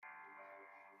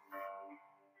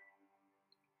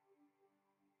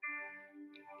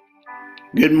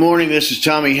Good morning. This is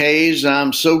Tommy Hayes.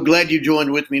 I'm so glad you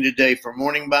joined with me today for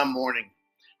Morning by Morning,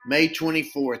 May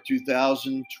 24th,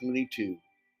 2022.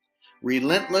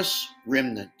 Relentless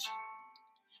Remnant.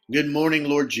 Good morning,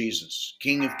 Lord Jesus,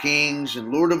 King of Kings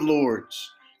and Lord of Lords.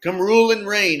 Come rule and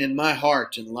reign in my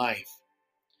heart and life.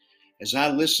 As I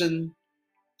listen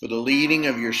for the leading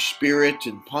of your Spirit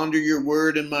and ponder your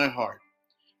word in my heart,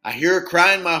 I hear a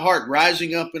cry in my heart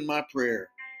rising up in my prayer.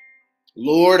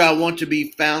 Lord, I want to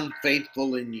be found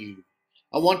faithful in you.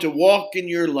 I want to walk in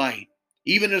your light,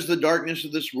 even as the darkness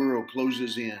of this world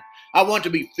closes in. I want to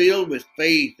be filled with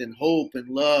faith and hope and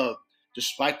love,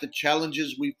 despite the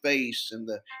challenges we face and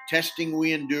the testing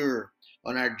we endure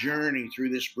on our journey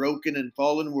through this broken and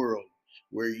fallen world,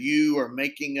 where you are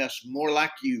making us more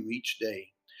like you each day.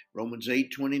 Romans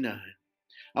 8:29.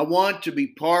 I want to be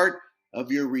part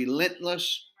of your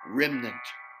relentless remnant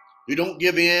who don't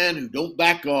give in, who don't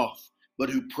back off, but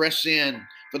who press in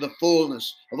for the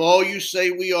fullness of all you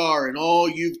say we are and all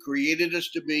you've created us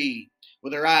to be,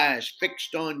 with our eyes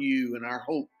fixed on you and our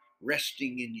hope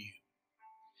resting in you.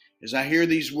 As I hear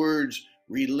these words,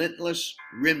 relentless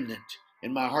remnant,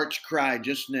 and my heart's cry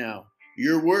just now,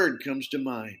 your word comes to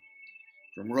mind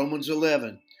from Romans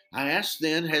 11. I ask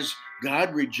then, has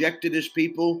God rejected his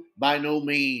people? By no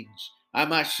means. I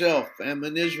myself am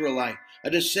an Israelite, a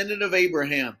descendant of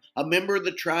Abraham, a member of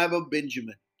the tribe of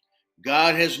Benjamin.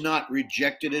 God has not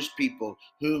rejected his people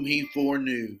whom he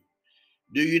foreknew.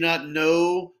 Do you not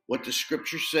know what the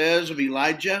scripture says of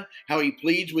Elijah, how he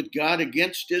pleads with God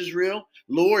against Israel?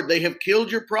 Lord, they have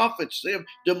killed your prophets, they have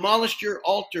demolished your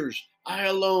altars. I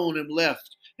alone am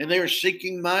left, and they are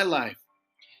seeking my life.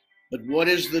 But what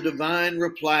is the divine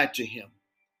reply to him?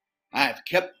 I have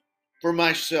kept for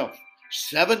myself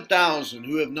 7,000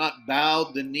 who have not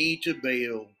bowed the knee to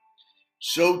Baal.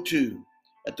 So too,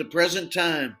 at the present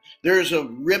time, there is a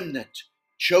remnant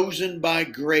chosen by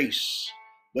grace.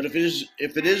 But if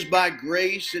it is by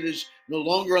grace, it is no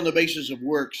longer on the basis of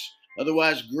works.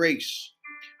 Otherwise, grace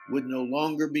would no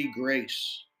longer be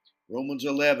grace. Romans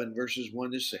 11, verses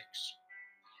 1 to 6.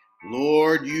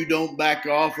 Lord, you don't back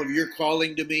off of your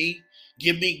calling to me.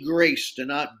 Give me grace to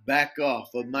not back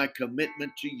off of my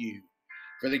commitment to you.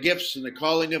 For the gifts and the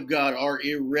calling of God are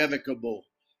irrevocable.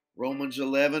 Romans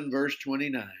 11, verse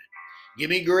 29. Give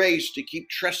me grace to keep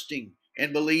trusting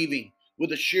and believing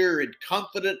with assured,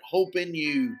 confident hope in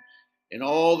you and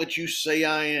all that you say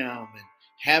I am and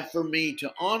have for me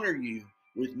to honor you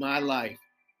with my life.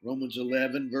 Romans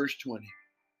 11, verse 20.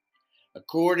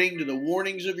 According to the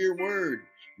warnings of your word,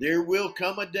 there will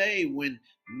come a day when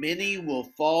many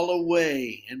will fall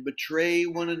away and betray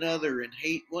one another and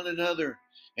hate one another,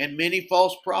 and many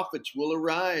false prophets will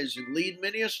arise and lead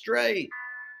many astray.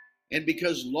 And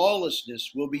because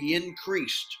lawlessness will be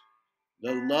increased,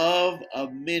 the love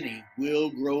of many will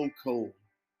grow cold.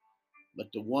 But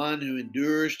the one who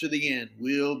endures to the end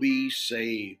will be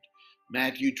saved.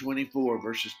 Matthew 24,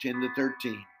 verses 10 to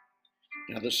 13.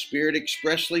 Now, the Spirit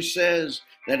expressly says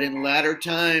that in latter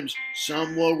times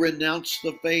some will renounce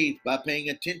the faith by paying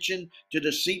attention to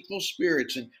deceitful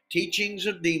spirits and teachings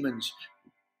of demons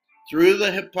through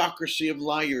the hypocrisy of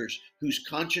liars whose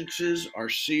consciences are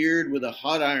seared with a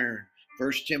hot iron.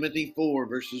 1 Timothy 4,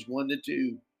 verses 1 to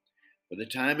 2. For the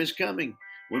time is coming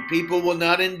when people will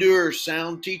not endure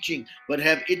sound teaching, but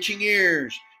have itching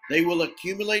ears. They will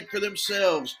accumulate for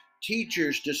themselves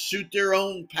teachers to suit their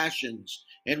own passions,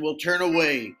 and will turn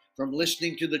away from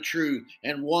listening to the truth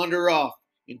and wander off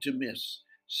into myths.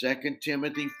 2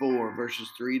 Timothy 4, verses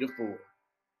 3 to 4.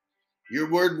 Your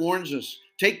word warns us.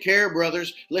 Take care,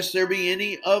 brothers, lest there be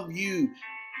any of you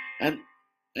an,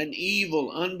 an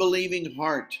evil, unbelieving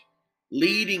heart,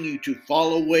 leading you to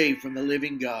fall away from the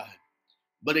living God.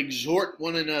 But exhort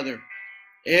one another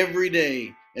every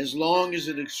day, as long as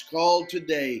it is called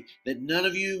today, that none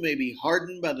of you may be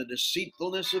hardened by the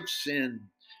deceitfulness of sin.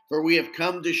 For we have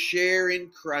come to share in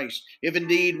Christ, if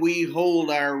indeed we hold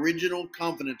our original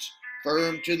confidence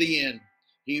firm to the end.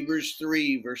 Hebrews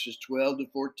 3, verses 12 to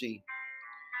 14.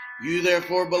 You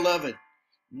therefore, beloved,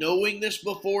 knowing this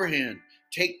beforehand,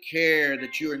 take care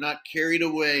that you are not carried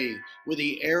away with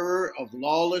the error of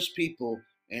lawless people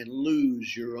and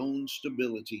lose your own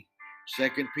stability. 2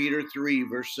 Peter 3,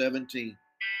 verse 17.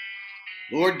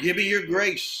 Lord, give me your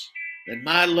grace that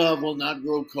my love will not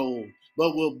grow cold,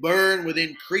 but will burn with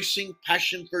increasing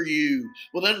passion for you,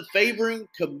 with unwavering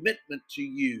commitment to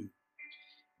you.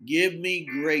 Give me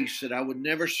grace that I would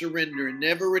never surrender and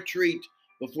never retreat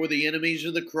before the enemies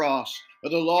of the cross,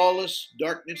 of the lawless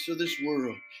darkness of this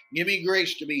world. Give me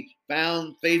grace to be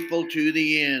found faithful to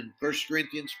the end. 1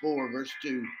 Corinthians 4, verse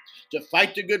 2. To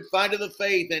fight the good fight of the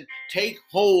faith and take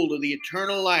hold of the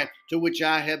eternal life to which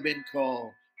I have been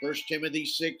called. 1 Timothy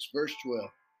 6, verse 12.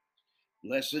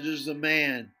 Blessed is the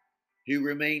man who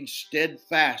remains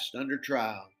steadfast under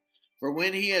trial, for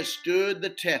when he has stood the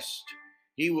test,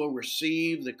 he will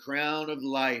receive the crown of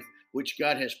life which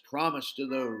God has promised to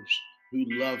those who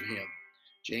love him.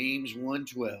 James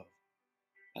 1:12.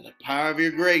 By the power of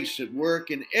your grace at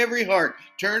work in every heart,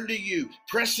 turn to you,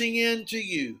 pressing into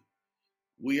you.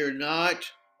 We are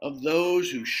not of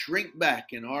those who shrink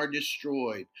back and are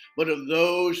destroyed, but of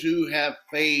those who have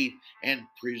faith and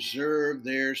preserve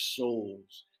their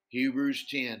souls. Hebrews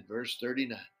 10, verse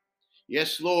 39.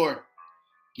 Yes, Lord,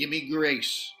 give me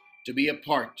grace to be a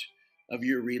part of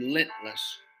your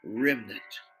relentless remnant.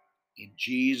 In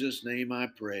Jesus' name I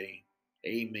pray.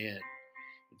 Amen.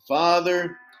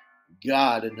 Father,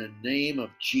 God, in the name of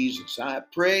Jesus, I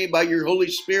pray by your Holy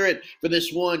Spirit for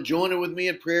this one joining with me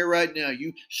in prayer right now.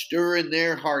 You stir in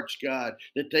their hearts, God,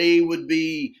 that they would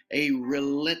be a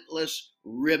relentless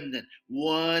remnant,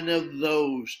 one of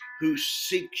those who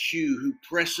seeks you, who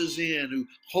presses in, who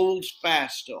holds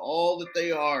fast to all that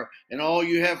they are and all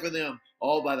you have for them,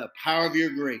 all by the power of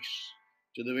your grace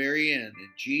to the very end. In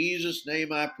Jesus'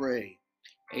 name I pray.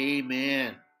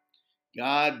 Amen.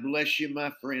 God bless you,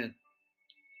 my friend.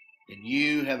 And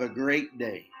you have a great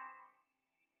day.